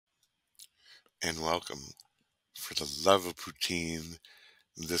and welcome. For the love of poutine,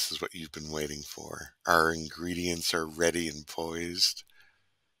 this is what you've been waiting for. Our ingredients are ready and poised,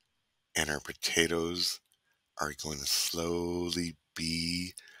 and our potatoes are going to slowly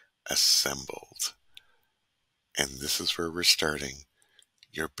be assembled. And this is where we're starting.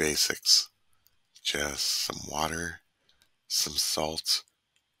 Your basics. Just some water, some salt.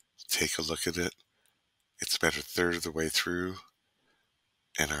 Take a look at it. It's about a third of the way through.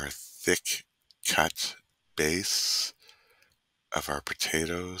 And our thick cut base of our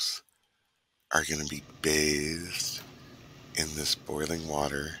potatoes are going to be bathed in this boiling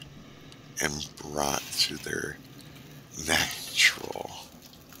water and brought to their natural,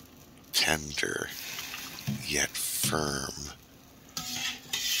 tender, yet firm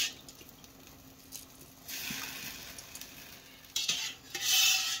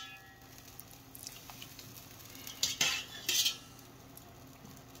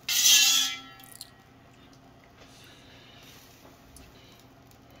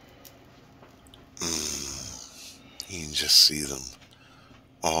You can just see them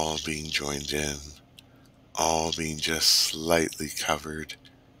all being joined in, all being just slightly covered,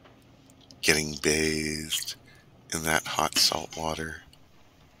 getting bathed in that hot salt water.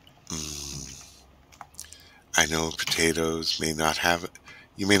 I know potatoes may not have it.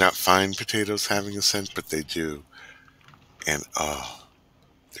 You may not find potatoes having a scent, but they do. And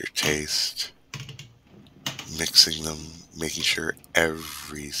their taste, mixing them, making sure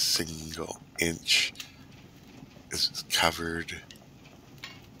every single inch is covered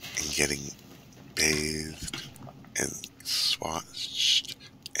and getting bathed and swatched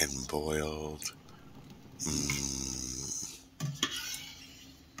and boiled.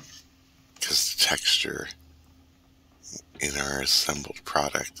 Because the texture in our assembled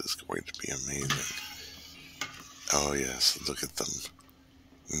product is going to be amazing. Oh yes, look at them.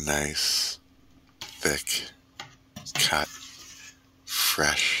 Nice, thick, cut,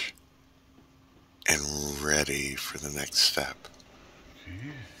 fresh, and ready for the next step.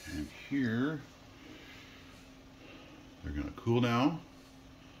 Okay, and here they're going to cool down.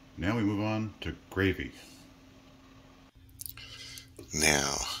 Now we move on to gravy.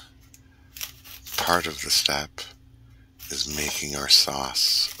 Now, part of the step is making our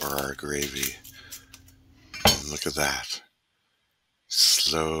sauce or our gravy. And look at that.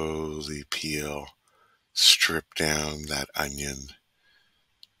 Slowly peel, strip down that onion,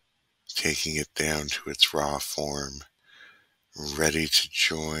 taking it down to its raw form, ready to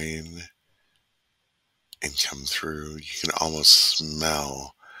join and come through. You can almost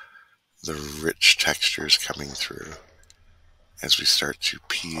smell the rich textures coming through as we start to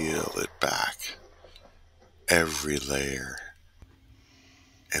peel it back, every layer,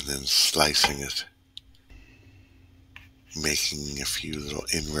 and then slicing it, making a few little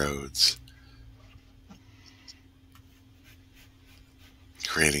inroads,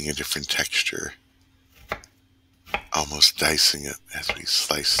 creating a different texture, almost dicing it as we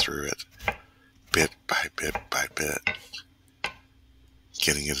slice through it, bit by bit by bit,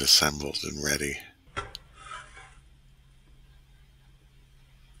 getting it assembled and ready.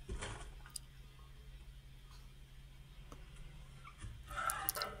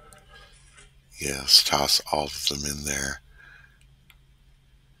 Yes, toss all of them in there.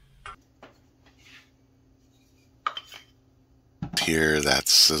 Hear that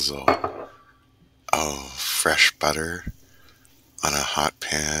sizzle. Oh, fresh butter on a hot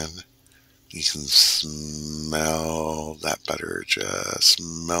pan. You can smell that butter just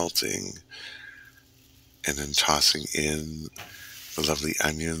melting, and then tossing in the lovely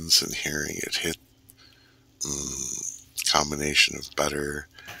onions and hearing it hit. Combination of butter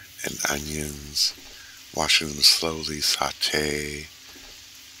and onions, washing them slowly, saute,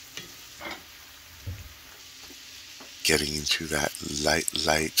 getting into that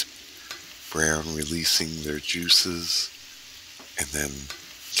light brown, releasing their juices, and then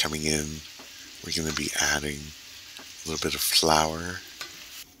coming in, we're going to be adding a little bit of flour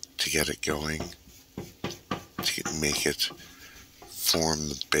to get it going, to make it form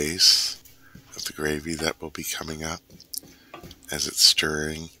the base of the gravy that will be coming up as it's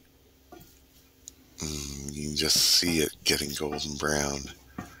stirring. You can just see it getting golden brown.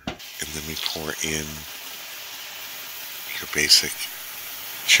 And then we pour in your basic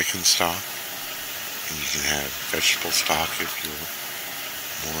chicken stock. And you can have vegetable stock if you're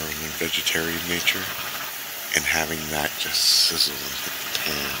more in a vegetarian nature. And having that just sizzle and hit the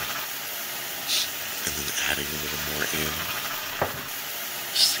pan. And then adding a little more in,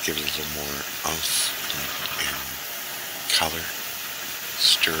 just to give it a little more oomph and color.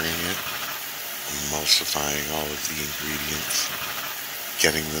 Stirring it, emulsifying all of the ingredients,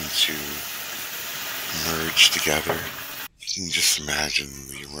 getting them to merge together. You can just imagine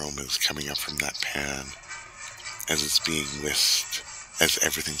the aromas coming up from that pan as it's being whisked, as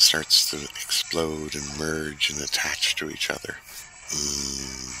everything starts to explode and merge and attach to each other.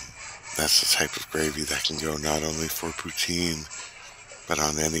 That's the type of gravy that can go not only for poutine, but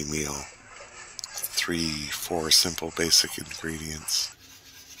on any meal. 3, 4 simple basic ingredients.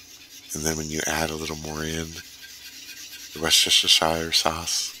 And then when you add a little more in, the Worcestershire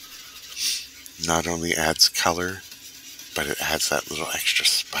sauce not only adds color, but it adds that little extra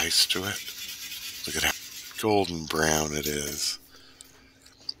spice to it. Look at how golden brown it is.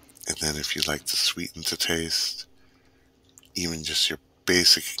 And then if you like to sweeten to taste, even just your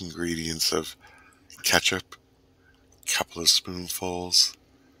basic ingredients of ketchup, a couple of spoonfuls,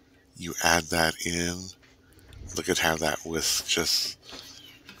 you add that in. Look at how that whisk just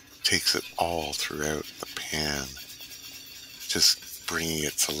takes it all throughout the pan, just bringing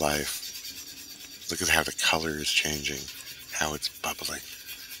it to life. Look at how the color is changing, how it's bubbling.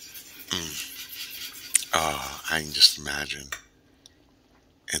 Oh, I can just imagine.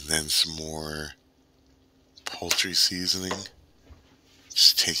 And then some more poultry seasoning,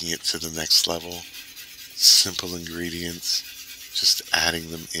 just taking it to the next level. Simple ingredients, just adding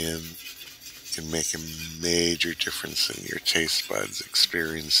them in can make a major difference in your taste buds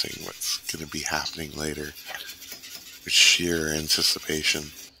experiencing what's going to be happening later with sheer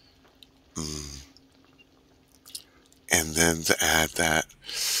anticipation. And then to add that,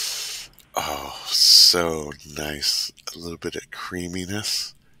 oh, so nice, a little bit of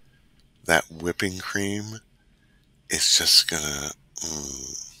creaminess. That whipping cream is just gonna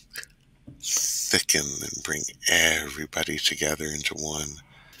thicken and bring everybody together into one.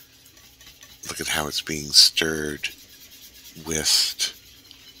 Look at how it's being stirred, whisked.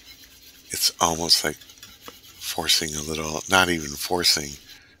 It's almost like forcing a little, not even forcing,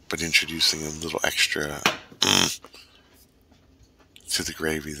 but introducing a little extra to the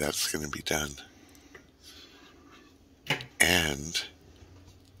gravy that's going to be done. And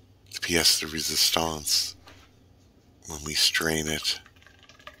the pièce de résistance, when we strain it,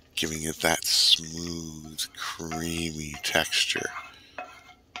 giving it that smooth, creamy texture,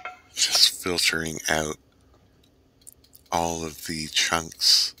 just filtering out all of the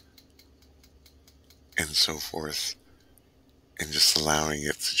chunks and so forth, and just allowing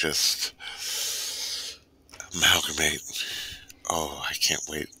it to just amalgamate. Oh, I can't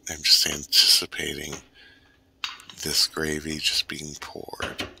wait. I'm just anticipating this gravy just being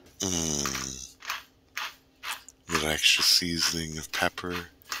poured. A little extra seasoning of pepper,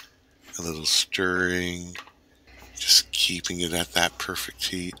 a little stirring, just keeping it at that perfect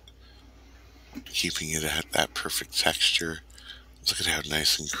heat, keeping it at that perfect texture. Look at how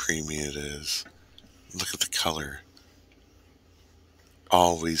nice and creamy it is. Look at the color.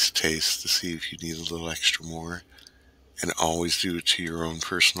 Always taste to see if you need a little extra more, and always do it to your own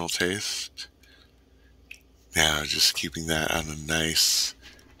personal taste. Now, just keeping that on a nice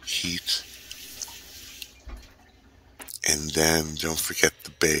heat. And then don't forget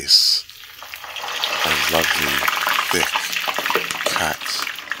the base. Our lovely, thick, cut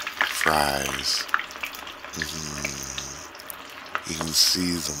fries. You can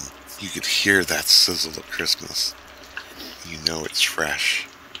see them. You could hear that sizzle of Christmas. You know it's fresh.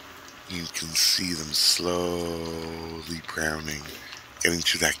 You can see them slowly browning, getting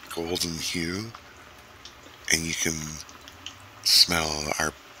to that golden hue. And you can smell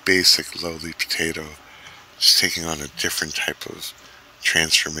our basic lowly potato just taking on a different type of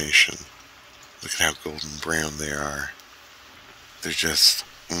transformation. Look at how golden brown they are. They're just,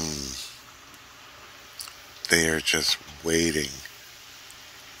 they are just waiting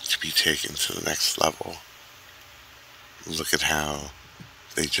to be taken to the next level. Look at how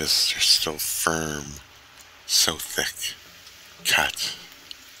they just are still firm, so thick, cut,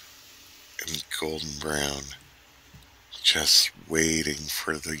 and golden brown, just waiting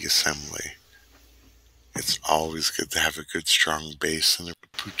for the assembly. It's always good to have a good strong base in a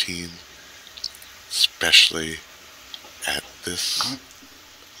poutine, especially at this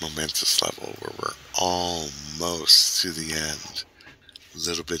momentous level where we're almost to the end. A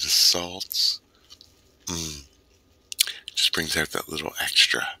little bit of salt, just brings out that little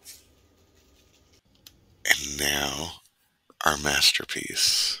extra. And now, our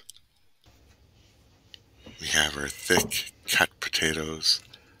masterpiece. We have our thick cut potatoes,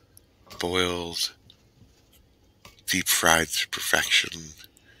 boiled, deep fried to perfection,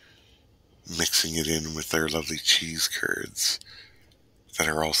 mixing it in with our lovely cheese curds that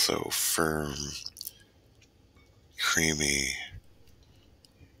are also firm, creamy,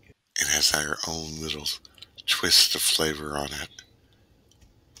 and has our own little twist of flavor on it.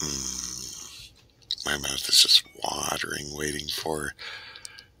 My mouth is just watering, waiting for,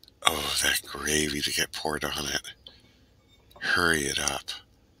 oh, that gravy to get poured on it. Hurry it up.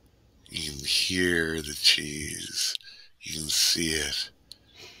 You can hear the cheese. You can see it.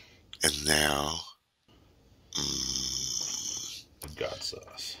 And now, The God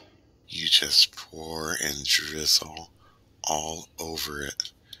sauce. you just pour and drizzle all over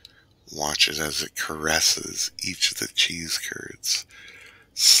it. Watch it as it caresses each of the cheese curds,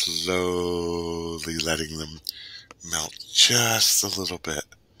 slowly letting them melt just a little bit.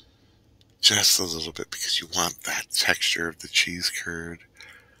 Just a little bit, because you want that texture of the cheese curd.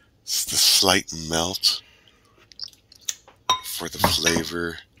 It's the slight melt for the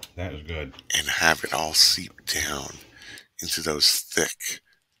flavor, That is good. and have it all seep down into those thick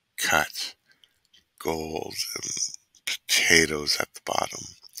cut golden potatoes at the bottom.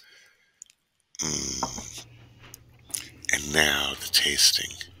 And now the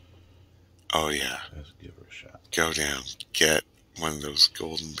tasting. Oh yeah. Let's give her a shot. Go down, get one of those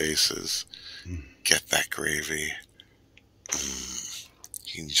golden bases, get that gravy.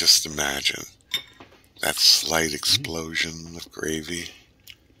 You can just imagine that slight explosion of gravy,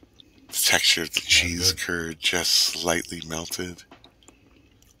 the texture of the cheese curd just slightly melted.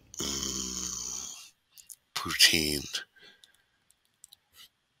 Poutine.